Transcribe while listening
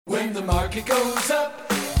When the market goes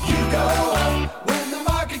up, you go up. When the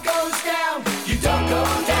market goes down, you don't go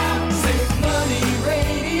down. Safe Money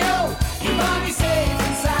Radio, your money safe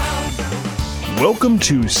and sound. Welcome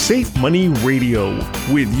to Safe Money Radio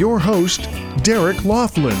with your host, Derek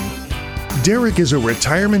Laughlin. Derek is a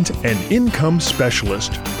retirement and income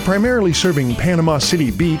specialist, primarily serving Panama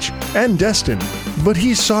City Beach and Destin, but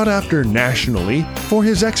he's sought after nationally for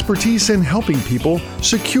his expertise in helping people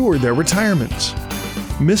secure their retirements.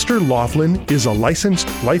 Mr. Laughlin is a licensed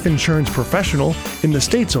life insurance professional in the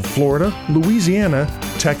states of Florida, Louisiana,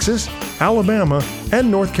 Texas, Alabama,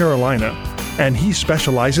 and North Carolina, and he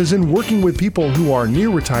specializes in working with people who are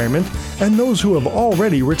near retirement and those who have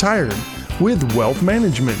already retired with wealth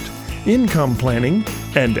management, income planning,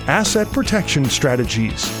 and asset protection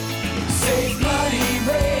strategies. Safe Money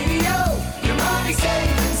Radio, your money safe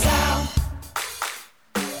and sound.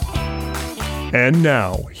 And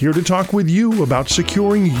now, here to talk with you about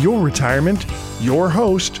securing your retirement, your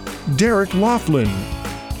host, Derek Laughlin.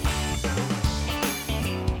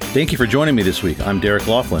 Thank you for joining me this week. I'm Derek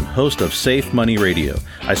Laughlin, host of Safe Money Radio.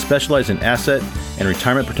 I specialize in asset and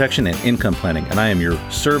retirement protection and income planning, and I am your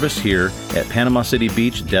service here at Panama City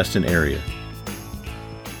Beach, Destin area.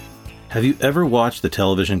 Have you ever watched the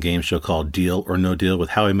television game show called Deal or No Deal with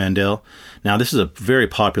Howie Mandel? Now, this is a very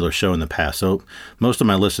popular show in the past, so most of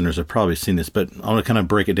my listeners have probably seen this, but I want to kind of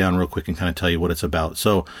break it down real quick and kind of tell you what it's about.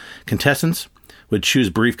 So, contestants would choose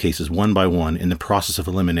briefcases one by one in the process of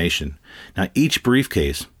elimination. Now, each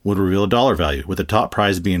briefcase would reveal a dollar value, with the top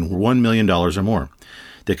prize being $1 million or more.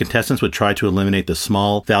 The contestants would try to eliminate the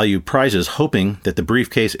small value prizes, hoping that the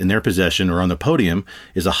briefcase in their possession or on the podium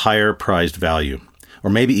is a higher prized value, or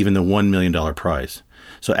maybe even the $1 million prize.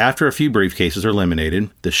 So after a few briefcases are eliminated,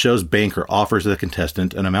 the show's banker offers the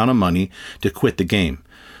contestant an amount of money to quit the game.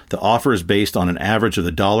 The offer is based on an average of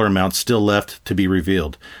the dollar amount still left to be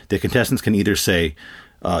revealed. The contestants can either say,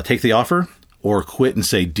 take the offer, or quit and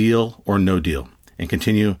say deal or no deal, and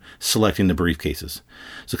continue selecting the briefcases.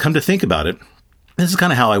 So come to think about it, this is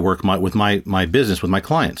kind of how I work with my business with my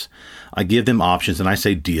clients. I give them options and I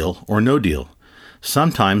say deal or no deal.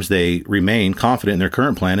 Sometimes they remain confident in their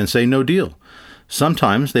current plan and say no deal.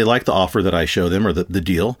 Sometimes they like the offer that I show them or the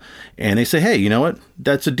deal, and they say, hey, you know what?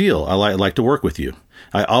 That's a deal. I like to work with you.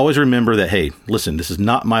 I always remember that, hey, listen, this is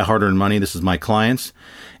not my hard-earned money. This is my clients,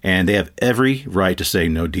 and they have every right to say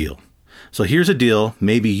no deal. So here's a deal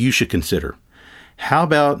maybe you should consider. How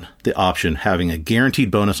about the option having a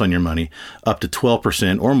guaranteed bonus on your money up to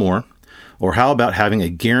 12% or more? Or how about having a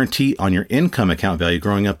guarantee on your income account value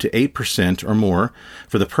growing up to 8% or more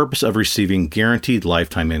for the purpose of receiving guaranteed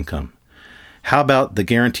lifetime income? How about the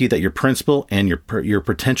guarantee that your principal and your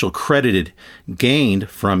potential credited gained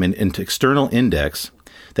from an external index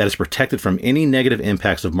that is protected from any negative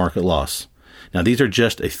impacts of market loss? Now, these are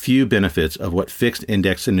just a few benefits of what fixed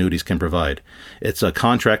index annuities can provide. It's a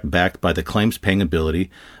contract backed by the claims paying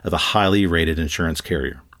ability of a highly rated insurance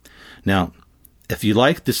carrier. Now, if you'd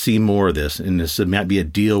like to see more of this, and this might be a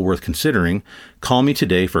deal worth considering, call me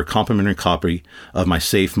today for a complimentary copy of my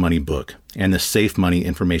Safe Money book and the Safe Money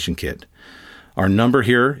Information Kit. Our number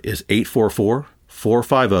here is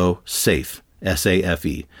 844-450-SAFE,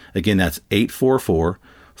 S-A-F-E. Again, that's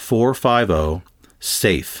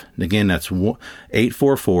 844-450-SAFE. Again, that's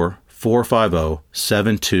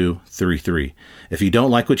 844-450-7233. If you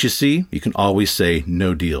don't like what you see, you can always say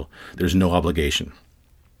no deal. There's no obligation.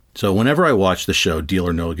 So whenever I watch the show, Deal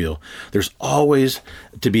or No Deal, there's always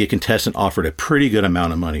to be a contestant offered a pretty good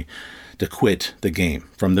amount of money to quit the game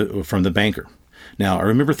from the banker. Now, I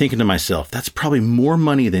remember thinking to myself, that's probably more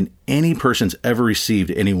money than any person's ever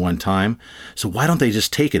received at any one time. So why don't they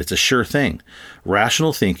just take it? It's a sure thing.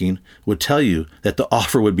 Rational thinking would tell you that the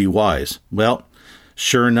offer would be wise. Well,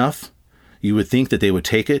 sure enough, you would think that they would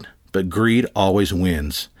take it, but greed always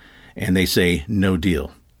wins, and they say no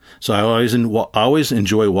deal. So I always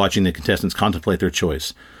enjoy watching the contestants contemplate their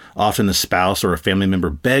choice. Often the spouse or a family member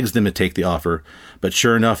begs them to take the offer, but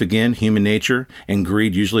sure enough, again, human nature and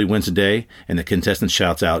greed usually wins the day, and the contestant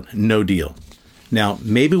shouts out, no deal. Now,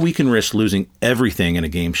 maybe we can risk losing everything in a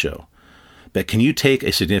game show, but can you take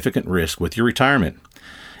a significant risk with your retirement?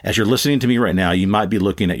 As you're listening to me right now, you might be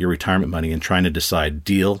looking at your retirement money and trying to decide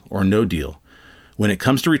deal or no deal. When it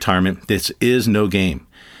comes to retirement, this is no game.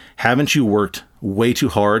 Haven't you worked way too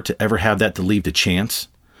hard to ever have that to leave to chance?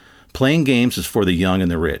 Playing games is for the young and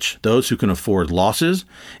the rich, those who can afford losses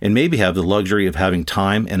and maybe have the luxury of having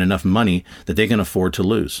time and enough money that they can afford to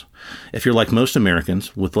lose. If you're like most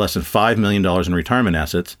Americans with less than $5 million in retirement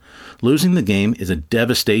assets, losing the game is a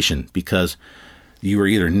devastation because You are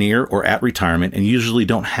either near or at retirement and usually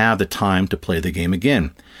don't have the time to play the game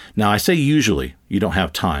again. Now, I say usually you don't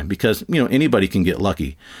have time because, anybody can get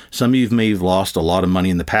lucky. Some of you may have lost a lot of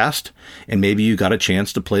money in the past, and maybe you got a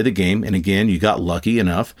chance to play the game, and again, you got lucky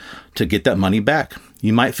enough to get that money back.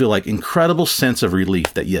 You might feel like incredible sense of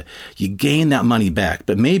relief that you gained that money back,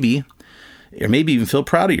 but maybe even feel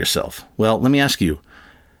proud of yourself. Well, let me ask you,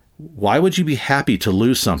 why would you be happy to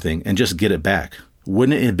lose something and just get it back?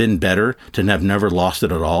 Wouldn't it have been better to have never lost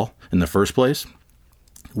it at all in the first place?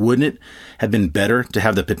 Wouldn't it have been better to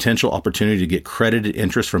have the potential opportunity to get credited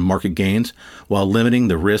interest from market gains while limiting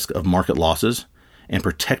the risk of market losses and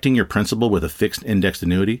protecting your principal with a fixed indexed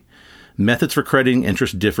annuity? Methods for crediting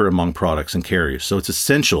interest differ among products and carriers, so it's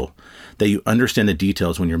essential that you understand the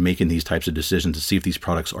details when you're making these types of decisions to see if these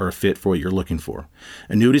products are a fit for what you're looking for.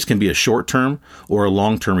 Annuities can be a short-term or a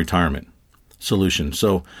long-term retirement solution.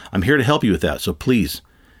 So I'm here to help you with that. So please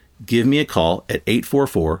give me a call at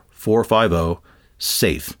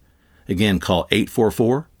 844-450-SAFE. Again, call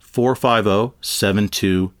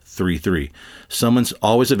 844-450-7233. Someone's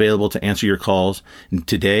always available to answer your calls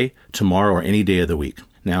today, tomorrow, or any day of the week.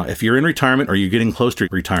 Now, if you're in retirement or you're getting close to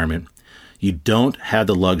retirement, you don't have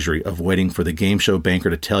the luxury of waiting for the game show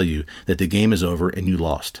banker to tell you that the game is over and you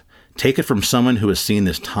lost. Take it from someone who has seen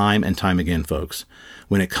this time and time again, folks.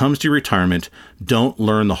 When it comes to retirement, don't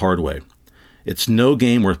learn the hard way. It's no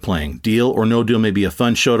game worth playing. Deal or No Deal may be a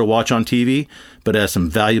fun show to watch on TV, but it has some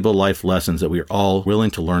valuable life lessons that we are all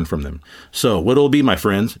willing to learn from them. So what will it be, my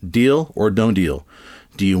friends? Deal or no deal?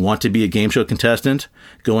 Do you want to be a game show contestant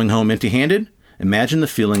going home empty-handed? Imagine the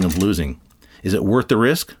feeling of losing. Is it worth the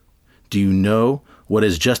risk? Do you know what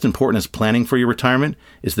is just important as planning for your retirement?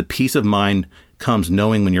 Is the peace of mind comes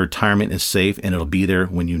knowing when your retirement is safe and it'll be there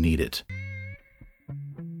when you need it.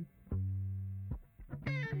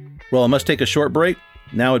 Well, I must take a short break.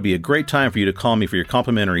 Now would be a great time for you to call me for your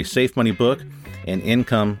complimentary Safe Money book and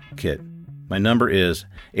income kit. My number is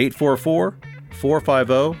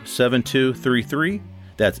 844-450-7233.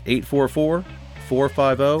 That's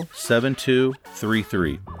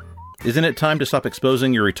 844-450-7233. Isn't it time to stop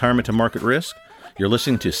exposing your retirement to market risk? You're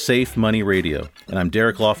listening to Safe Money Radio, and I'm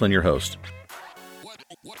Derek Laughlin, your host.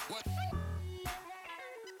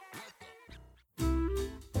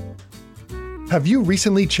 Have you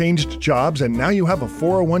recently changed jobs and now you have a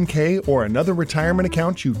 401k or another retirement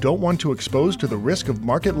account you don't want to expose to the risk of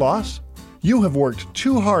market loss? You have worked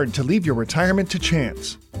too hard to leave your retirement to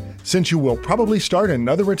chance. Since you will probably start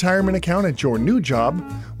another retirement account at your new job,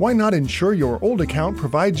 why not ensure your old account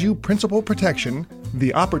provides you principal protection,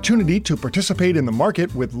 the opportunity to participate in the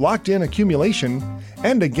market with locked-in accumulation,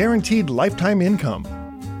 and a guaranteed lifetime income?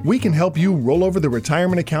 We can help you roll over the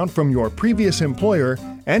retirement account from your previous employer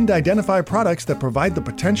and identify products that provide the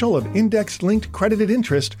potential of index-linked credited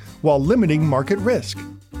interest while limiting market risk.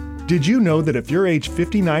 Did you know that if you're age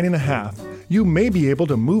 59 and a half, you may be able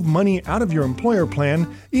to move money out of your employer plan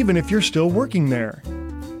even if you're still working there?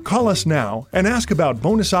 Call us now and ask about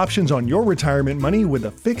bonus options on your retirement money with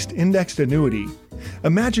a fixed indexed annuity.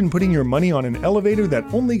 Imagine putting your money on an elevator that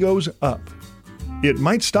only goes up. It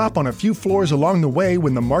might stop on a few floors along the way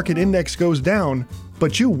when the market index goes down,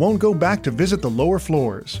 but you won't go back to visit the lower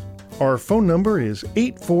floors. Our phone number is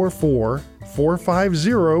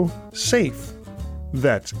 844-450-SAFE.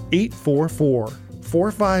 That's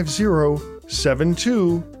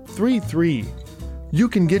 844-450-7233. You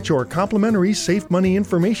can get your complimentary Safe Money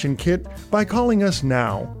Information Kit by calling us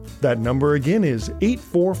now. That number again is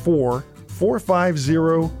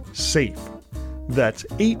 844-450-SAFE. That's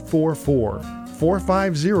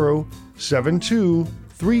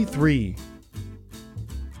 844-450-7233.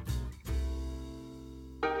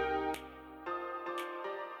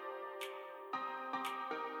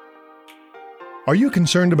 Are you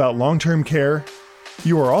concerned about long-term care?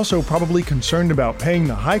 You are also probably concerned about paying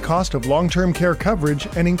the high cost of long-term care coverage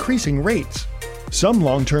and increasing rates. Some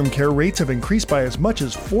long-term care rates have increased by as much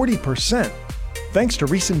as 40%. Thanks to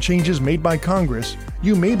recent changes made by Congress,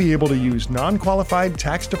 you may be able to use non-qualified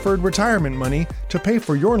tax-deferred retirement money to pay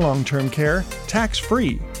for your long-term care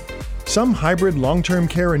tax-free. Some hybrid long-term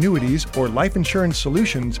care annuities or life insurance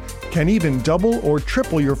solutions can even double or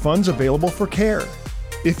triple your funds available for care.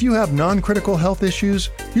 If you have non-critical health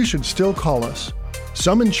issues, you should still call us.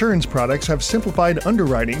 Some insurance products have simplified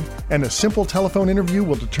underwriting, and a simple telephone interview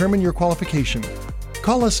will determine your qualification.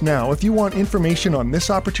 Call us now if you want information on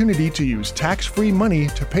this opportunity to use tax-free money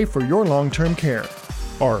to pay for your long-term care.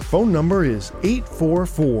 Our phone number is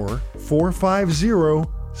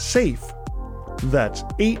 844-450-SAFE. That's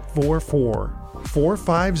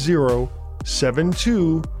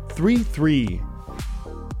 844-450-7233.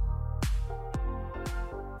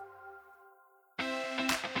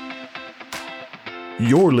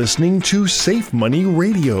 You're listening to Safe Money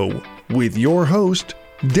Radio with your host,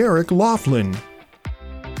 Derek Laughlin.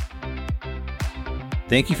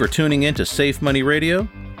 Thank you for tuning in to Safe Money Radio.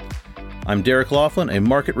 I'm Derek Laughlin, a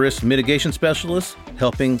market risk mitigation specialist,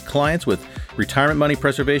 helping clients with retirement money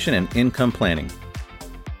preservation and income planning.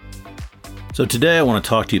 So today I want to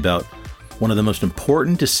talk to you about one of the most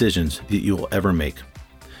important decisions that you will ever make.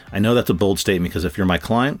 I know that's a bold statement because if you're my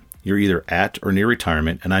client, you're either at or near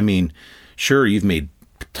retirement. And I mean, sure, you've made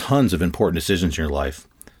tons of important decisions in your life.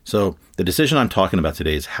 So the decision I'm talking about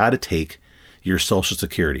today is how to take your Social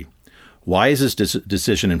Security. Why is this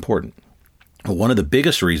decision important? Well, one of the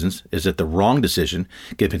biggest reasons is that the wrong decision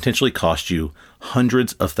can potentially cost you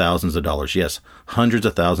hundreds of thousands of dollars. Yes, hundreds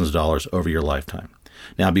of thousands of dollars over your lifetime.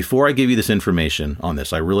 Now, before I give you this information on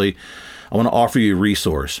this, I want to offer you a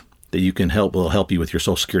resource that will help you with your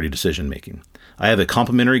Social Security decision making. I have a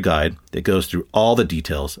complimentary guide that goes through all the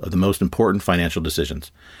details of the most important financial decisions.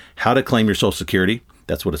 How to claim your Social Security,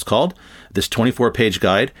 that's what it's called. This 24-page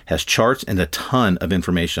guide has charts and a ton of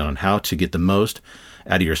information on how to get the most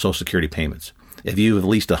out of your Social Security payments. If you have at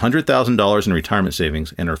least $100,000 in retirement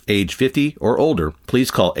savings and are age 50 or older, please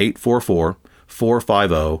call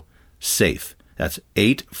 844-450-SAFE. That's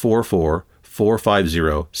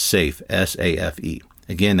 844-450-SAFE, S-A-F-E.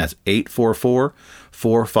 Again, that's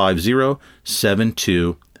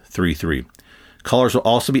 844-450-7233. Callers will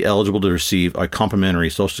also be eligible to receive a complimentary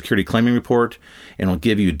Social Security claiming report and will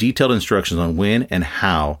give you detailed instructions on when and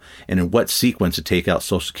how and in what sequence to take out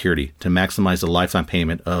Social Security to maximize the lifetime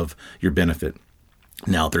payment of your benefit.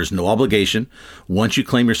 Now, there's no obligation. Once you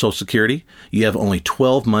claim your Social Security, you have only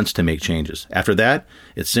 12 months to make changes. After that,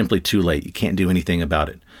 it's simply too late. You can't do anything about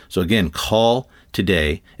it. So again, call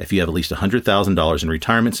today if you have at least $100,000 in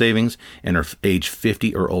retirement savings and are age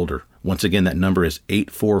 50 or older. Once again, that number is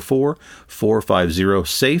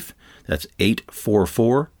 844-450-SAFE. That's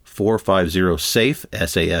 844-450-SAFE,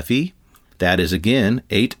 S-A-F-E. That is, again,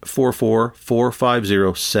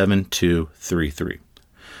 844-450-7233.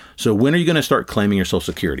 So when are you going to start claiming your Social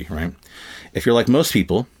Security, right? If you're like most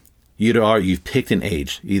people, you've picked an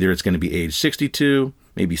age. Either it's going to be age 62,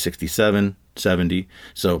 maybe 67, 70.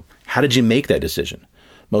 So how did you make that decision?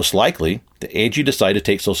 Most likely, the age you decide to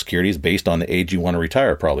take Social Security is based on the age you want to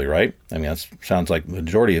retire, probably, right? I mean, that sounds like the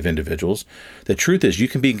majority of individuals. The truth is you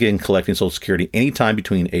can begin collecting Social Security anytime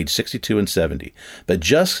between age 62 and 70. But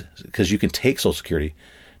just because you can take Social Security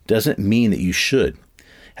doesn't mean that you should.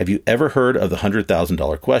 Have you ever heard of the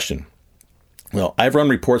 $100,000 question? Well, I've run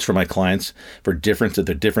reports for my clients for the difference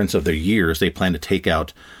of their years they plan to take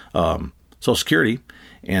out Social Security,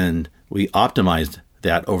 and we optimized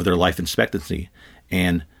that over their life expectancy.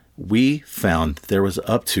 And we found there was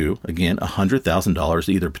up to, again, $100,000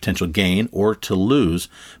 either potential gain or to lose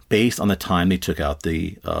based on the time they took out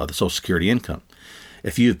the Social Security income.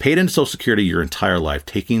 If you've paid into Social Security your entire life,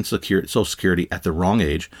 taking Social Security at the wrong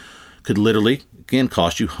age could literally, again,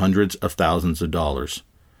 cost you hundreds of thousands of dollars.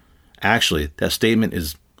 Actually, that statement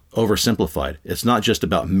is oversimplified. It's not just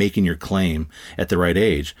about making your claim at the right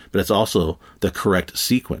age, but it's also the correct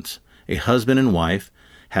sequence. A husband and wife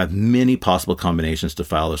have many possible combinations to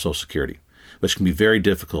file their Social Security, which can be very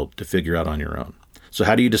difficult to figure out on your own. So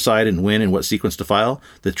how do you decide and when and what sequence to file?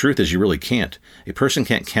 The truth is you really can't. A person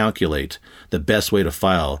can't calculate the best way to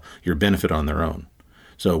file your benefit on their own.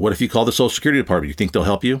 So what if you call the Social Security Department? You think they'll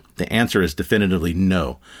help you? The answer is definitively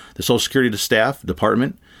no. The Social Security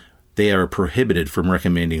department, they are prohibited from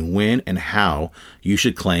recommending when and how you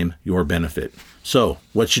should claim your benefit. So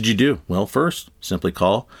what should you do? Well, first, simply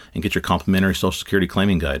call and get your complimentary Social Security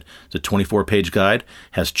claiming guide. It's a 24-page guide,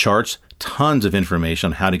 has charts, tons of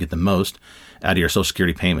information on how to get the most out of your Social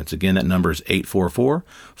Security payments. Again, that number is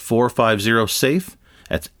 844-450-SAFE.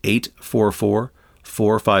 That's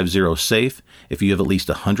 844-450-SAFE. If you have at least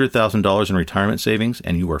 $100,000 in retirement savings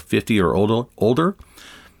and you are 50 or older,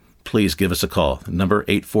 please give us a call. Number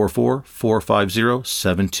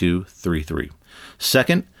 844-450-7233.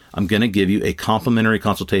 Second, I'm going to give you a complimentary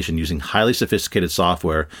consultation using highly sophisticated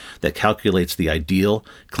software that calculates the ideal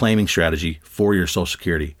claiming strategy for your Social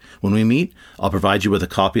Security. When we meet, I'll provide you with a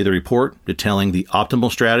copy of the report detailing the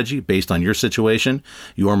optimal strategy based on your situation,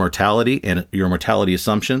 your mortality, and your mortality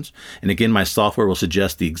assumptions. And again, my software will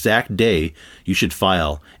suggest the exact day you should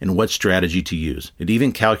file and what strategy to use. It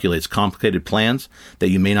even calculates complicated plans that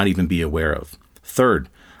you may not even be aware of. Third,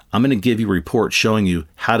 I'm going to give you a report showing you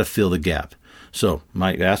how to fill the gap. So, you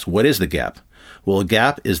might ask, what is the gap? Well, a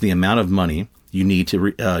gap is the amount of money you need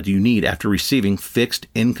after receiving fixed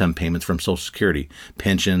income payments from Social Security,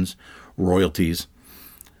 pensions, royalties,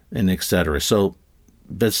 and etc. So,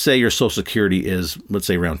 let's say your Social Security is, let's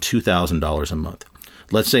say, around $2,000 a month.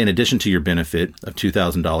 let's say in addition to your benefit of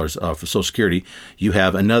 $2,000 for Social Security, you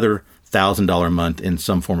have another $1,000 a month in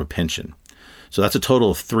some form of pension. So that's a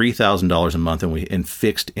total of $3,000 a month in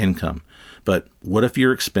fixed income. But what if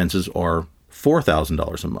your expenses are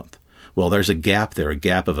 $4,000 a month? Well, there's a gap there, a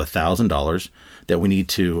gap of $1,000 that we need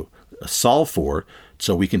to solve for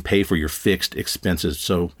so we can pay for your fixed expenses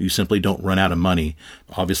so you simply don't run out of money,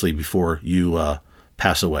 obviously, before you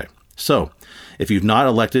pass away. So if you've not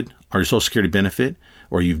elected our Social Security benefit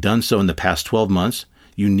or you've done so in the past 12 months,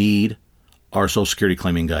 you need our Social Security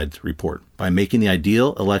Claiming Guide report. By making the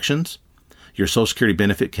ideal elections, your Social Security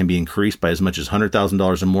benefit can be increased by as much as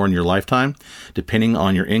 $100,000 or more in your lifetime, depending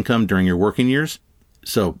on your income during your working years.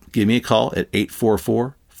 So give me a call at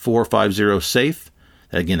 844-450-SAFE.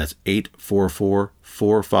 Again, that's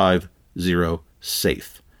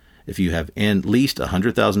 844-450-SAFE. If you have at least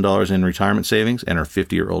 $100,000 in retirement savings and are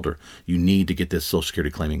 50 or older, you need to get this Social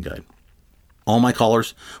Security Claiming Guide. All my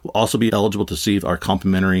callers will also be eligible to receive our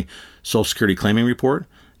complimentary Social Security Claiming Report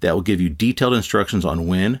that will give you detailed instructions on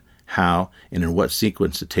when, how, and in what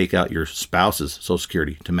sequence to take out your spouse's Social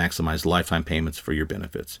Security to maximize lifetime payments for your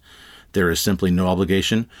benefits. There is simply no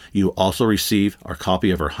obligation. You will also receive our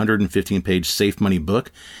copy of our 115-page Safe Money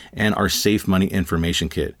book and our Safe Money Information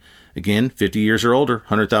Kit. Again, 50 years or older,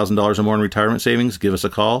 $100,000 or more in retirement savings, give us a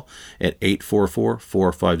call at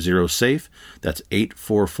 844-450-SAFE. That's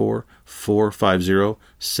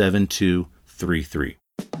 844-450-7233.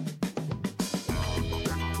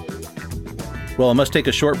 Well, I must take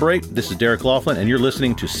a short break. This is Derek Laughlin, and you're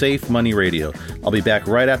listening to Safe Money Radio. I'll be back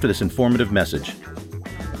right after this informative message.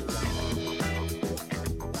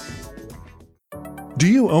 Do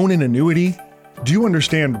you own an annuity? Do you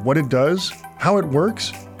understand what it does, how it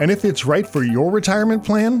works, and if it's right for your retirement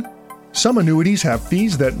plan? Some annuities have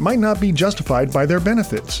fees that might not be justified by their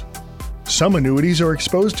benefits. Some annuities are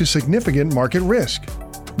exposed to significant market risk.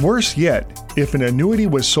 Worse yet, if an annuity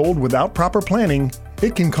was sold without proper planning,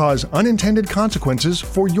 it can cause unintended consequences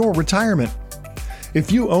for your retirement.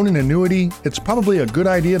 If you own an annuity, it's probably a good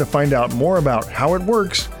idea to find out more about how it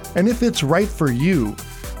works and if it's right for you.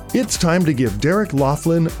 It's time to give Derek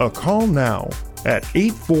Laughlin a call now at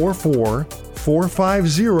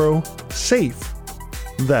 844-450-SAFE.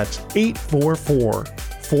 That's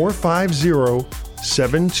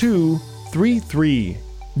 844-450-7233.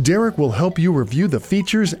 Derek will help you review the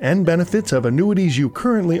features and benefits of annuities you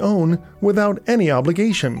currently own without any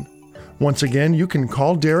obligation. Once again, you can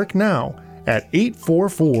call Derek now at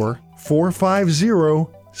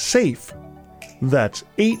 844-450-SAFE. That's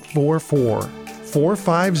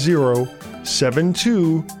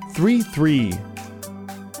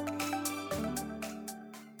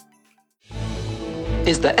 844-450-7233.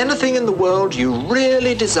 Is there anything in the world you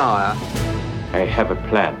really desire? I have a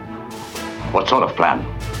plan. What sort of plan?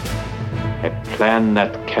 A plan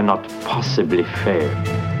that cannot possibly fail.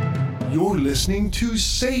 You're listening to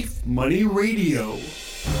Safe Money Radio.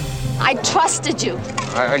 I trusted you.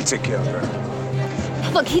 I'll take care of her.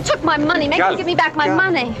 Look, he took my money. Make him give me back my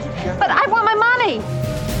money. But I want my money.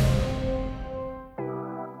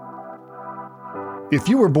 If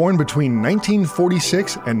you were born between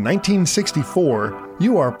 1946 and 1964,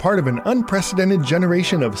 you are part of an unprecedented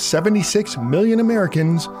generation of 76 million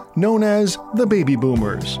Americans known as the baby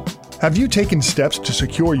boomers. Have you taken steps to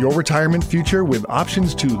secure your retirement future with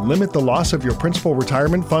options to limit the loss of your principal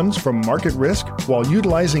retirement funds from market risk while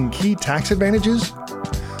utilizing key tax advantages?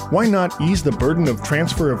 Why not ease the burden of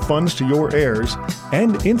transfer of funds to your heirs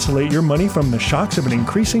and insulate your money from the shocks of an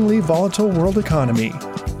increasingly volatile world economy?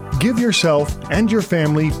 Give yourself and your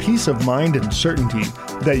family peace of mind and certainty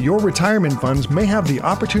that your retirement funds may have the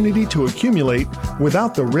opportunity to accumulate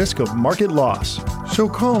without the risk of market loss. So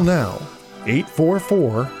call now,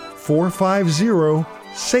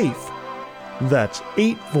 844-450-SAFE. That's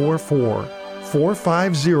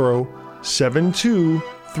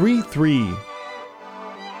 844-450-7233.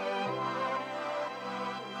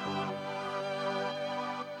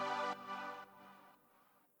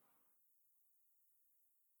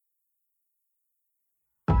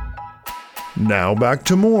 Now back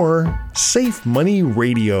to more Safe Money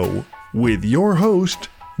Radio with your host,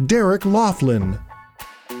 Derek Laughlin.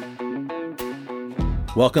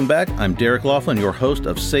 Welcome back. I'm Derek Laughlin, your host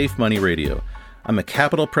of Safe Money Radio. I'm a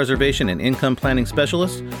capital preservation and income planning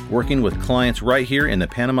specialist working with clients right here in the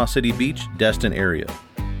Panama City Beach, Destin area.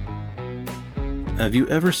 Have you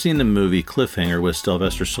ever seen the movie Cliffhanger with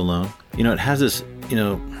Sylvester Stallone? You know, it has this,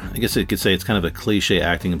 I guess you could say it's kind of a cliche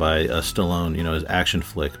acting by Stallone, his action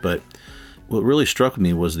flick, but what really struck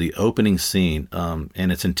me was the opening scene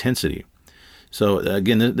and its intensity. So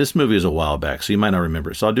again, this movie is a while back, so you might not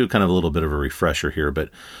remember it. So I'll do kind of a little bit of a refresher here. But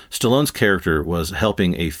Stallone's character was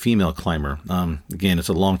helping a female climber. Again, it's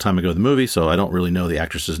a long time ago, the movie, so I don't really know the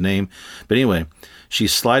actress's name. But anyway,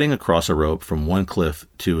 she's sliding across a rope from one cliff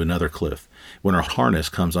to another cliff when her harness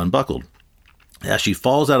comes unbuckled. As she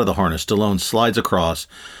falls out of the harness, Stallone slides across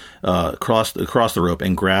the rope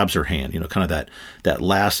and grabs her hand. Kind of that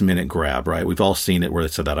last minute grab, right? We've all seen it where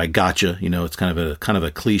it's that "I gotcha." It's kind of a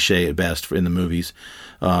cliche at best in the movies.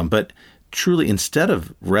 But truly, instead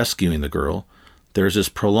of rescuing the girl, there's this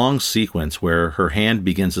prolonged sequence where her hand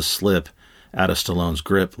begins to slip out of Stallone's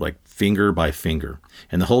grip, like finger by finger,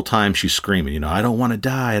 and the whole time she's screaming, "I don't want to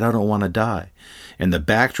die! I don't want to die!" And the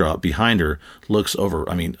backdrop behind her looks over,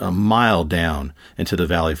 a mile down into the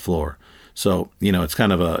valley floor. So, it's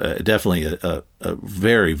kind of definitely a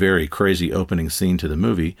very, very crazy opening scene to the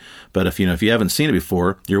movie. But if you haven't seen it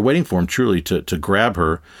before, you're waiting for him truly to grab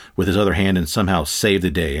her with his other hand and somehow save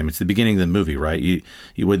the day. It's the beginning of the movie, right? You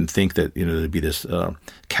wouldn't think that, there'd be this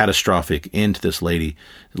catastrophic end to this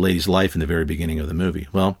lady's life in the very beginning of the movie.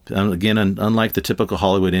 Well, again, unlike the typical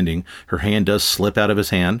Hollywood ending, her hand does slip out of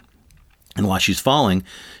his hand. And while she's falling,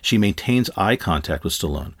 she maintains eye contact with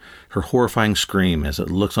Stallone. Her horrifying scream as it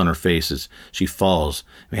looks on her face as she falls,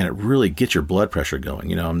 man, it really gets your blood pressure going.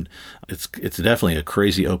 It's definitely a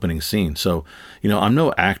crazy opening scene. So, I'm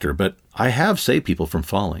no actor, but I have saved people from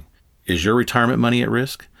falling. Is your retirement money at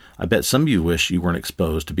risk? I bet some of you wish you weren't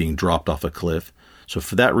exposed to being dropped off a cliff. So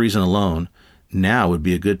for that reason alone, now would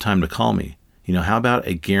be a good time to call me. How about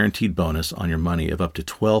a guaranteed bonus on your money of up to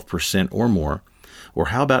 12% or more? Or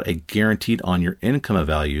how about a guaranteed on your income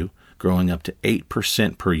value growing up to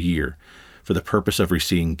 8% per year for the purpose of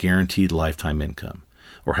receiving guaranteed lifetime income?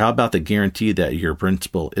 Or how about the guarantee that your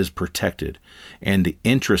principal is protected and the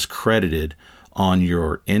interest credited on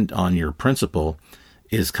your principal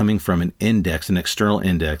is coming from an external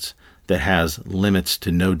index that has limits to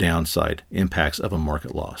no downside impacts of a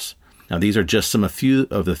market loss? Now, these are just some of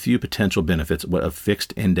the few potential benefits what a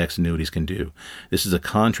fixed index annuities can do. This is a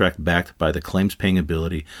contract backed by the claims-paying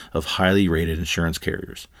ability of highly rated insurance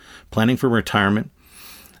carriers. Planning for retirement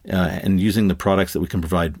and using the products that we can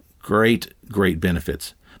provide great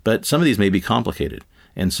benefits. But some of these may be complicated.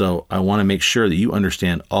 And so I want to make sure that you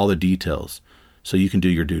understand all the details so you can do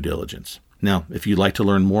your due diligence. Now, if you'd like to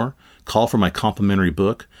learn more, call for my complimentary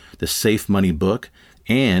book, the Safe Money Book,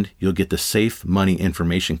 and you'll get the Safe Money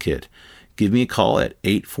Information Kit. Give me a call at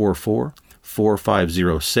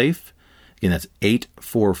 844-450-SAFE. Again, that's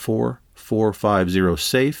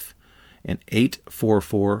 844-450-SAFE and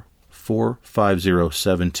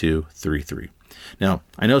 844-450-7233. Now,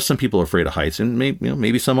 I know some people are afraid of heights, and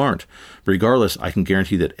maybe some aren't. Regardless, I can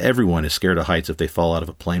guarantee that everyone is scared of heights if they fall out of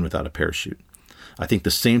a plane without a parachute. I think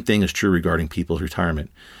the same thing is true regarding people's retirement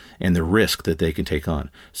and the risk that they can take on.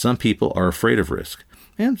 Some people are afraid of risk,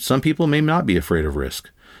 and some people may not be afraid of risk.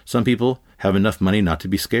 Some people have enough money not to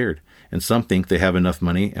be scared, and some think they have enough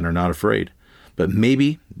money and are not afraid. But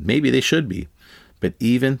maybe they should be. But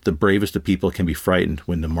even the bravest of people can be frightened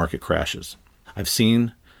when the market crashes. I've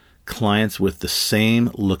seen clients with the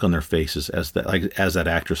same look on their faces as that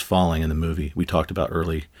actress falling in the movie we talked about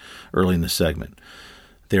early in the segment.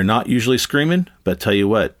 They're not usually screaming, but tell you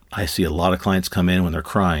what, I see a lot of clients come in when they're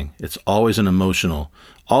crying. It's always emotional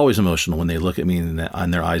when they look at me in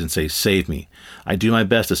their eyes and say, "Save me." I do my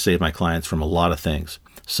best to save my clients from a lot of things.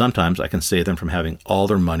 Sometimes I can save them from having all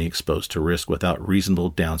their money exposed to risk without reasonable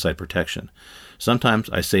downside protection. Sometimes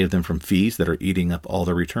I save them from fees that are eating up all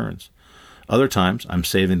their returns. Other times, I'm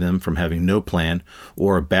saving them from having no plan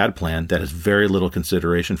or a bad plan that has very little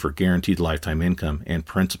consideration for guaranteed lifetime income and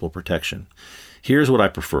principal protection. Here's what I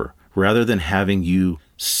prefer. Rather than having you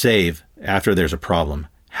save after there's a problem,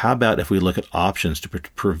 how about if we look at options to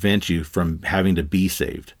prevent you from having to be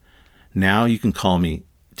saved? Now you can call me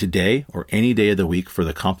today or any day of the week for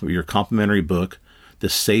your complimentary book, the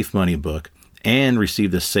Safe Money Book, and receive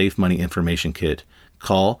the Safe Money Information Kit.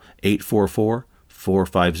 Call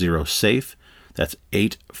 844-450-SAFE. That's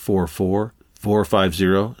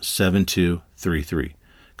 844-450-7233.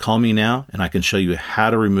 Call me now, and I can show you how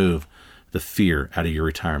to remove the fear out of your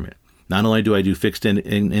retirement. Not only do I do fixed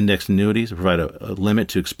index annuities, I provide a limit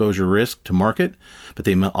to exposure risk to market, but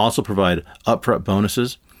they also provide upfront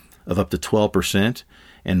bonuses of up to 12%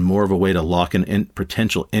 and more of a way to lock in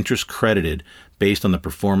potential interest credited based on the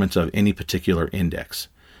performance of any particular index.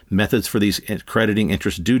 Methods for these crediting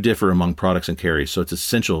interests do differ among products and carriers, so it's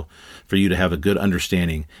essential for you to have a good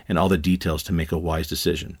understanding and all the details to make a wise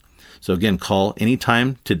decision. So again, call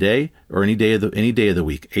anytime today or any day of the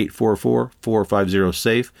week,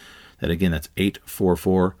 844-450-SAFE. That's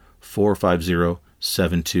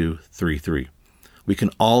 844-450-7233. We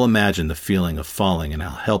can all imagine the feeling of falling and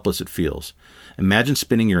how helpless it feels. Imagine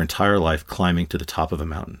spending your entire life climbing to the top of a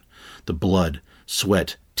mountain. The blood,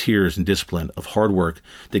 sweat, tears, and discipline of hard work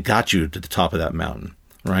that got you to the top of that mountain,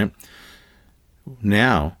 right?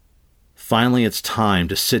 Now, finally, it's time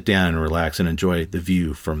to sit down and relax and enjoy the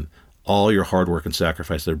view from all your hard work and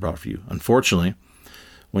sacrifice that it brought for you. Unfortunately,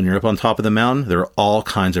 when you're up on top of the mountain, there are all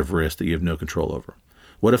kinds of risks that you have no control over.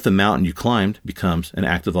 What if the mountain you climbed becomes an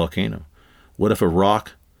active volcano? What if a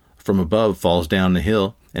rock from above falls down the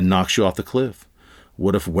hill and knocks you off the cliff?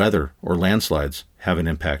 What if weather or landslides have an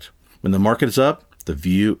impact? When the market is up, the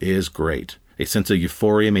view is great. A sense of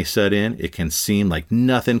euphoria may set in. It can seem like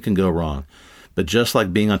nothing can go wrong. But just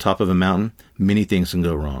like being on top of a mountain, many things can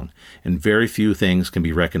go wrong, and very few things can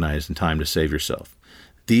be recognized in time to save yourself.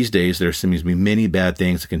 These days, there seems to be many bad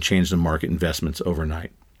things that can change the market investments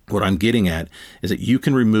overnight. What I'm getting at is that you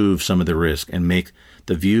can remove some of the risk and make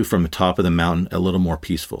the view from the top of the mountain a little more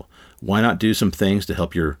peaceful. Why not do some things to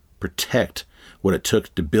help you protect what it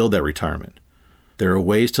took to build that retirement? There are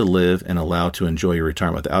ways to live and allow to enjoy your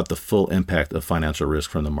retirement without the full impact of financial risk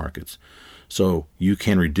from the markets, so you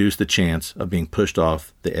can reduce the chance of being pushed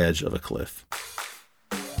off the edge of a cliff.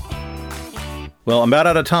 Well, I'm about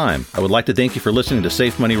out of time. I would like to thank you for listening to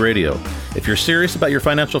Safe Money Radio. If you're serious about your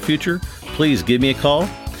financial future, please give me a call,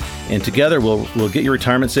 and together we'll get your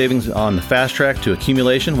retirement savings on the fast track to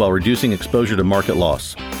accumulation while reducing exposure to market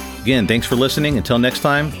loss. Again, thanks for listening. Until next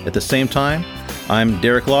time, at the same time, I'm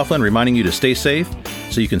Derek Laughlin, reminding you to stay safe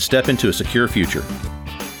so you can step into a secure future.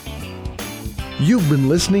 You've been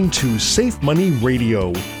listening to Safe Money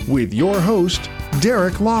Radio with your host,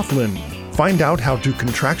 Derek Laughlin. Find out how to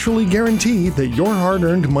contractually guarantee that your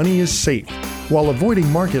hard-earned money is safe while avoiding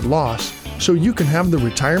market loss so you can have the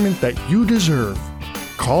retirement that you deserve.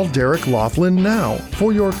 Call Derek Laughlin now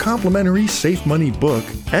for your complimentary Safe Money book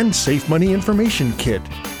and Safe Money information kit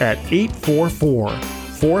at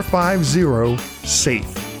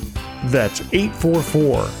 844-450-SAFE. That's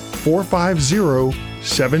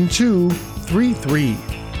 844-450-7233.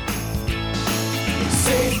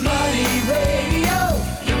 Safe Money Radio,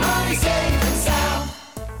 your money safe and sound.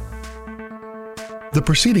 The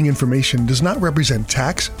preceding information does not represent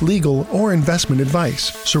tax, legal, or investment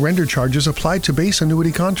advice. Surrender charges apply to base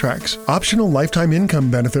annuity contracts. Optional lifetime income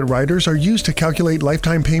benefit riders are used to calculate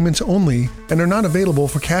lifetime payments only and are not available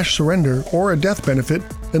for cash surrender or a death benefit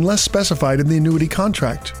unless specified in the annuity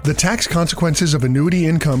contract. The tax consequences of annuity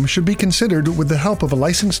income should be considered with the help of a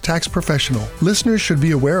licensed tax professional. Listeners should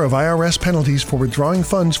be aware of IRS penalties for withdrawing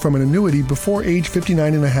funds from an annuity before age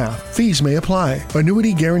 59 and a half. Fees may apply.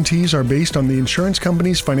 Annuity guarantees are based on the insurance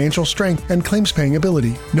company's financial strength and claims-paying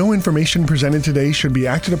ability. No information presented today should be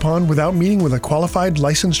acted upon without meeting with a qualified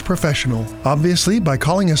licensed professional. Obviously, by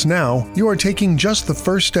calling us now, you are taking just the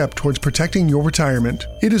first step towards protecting your retirement.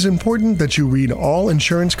 It is important that you read all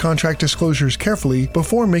insurance contract disclosures carefully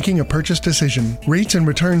before making a purchase decision. Rates and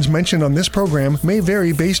returns mentioned on this program may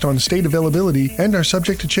vary based on state availability and are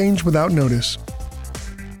subject to change without notice.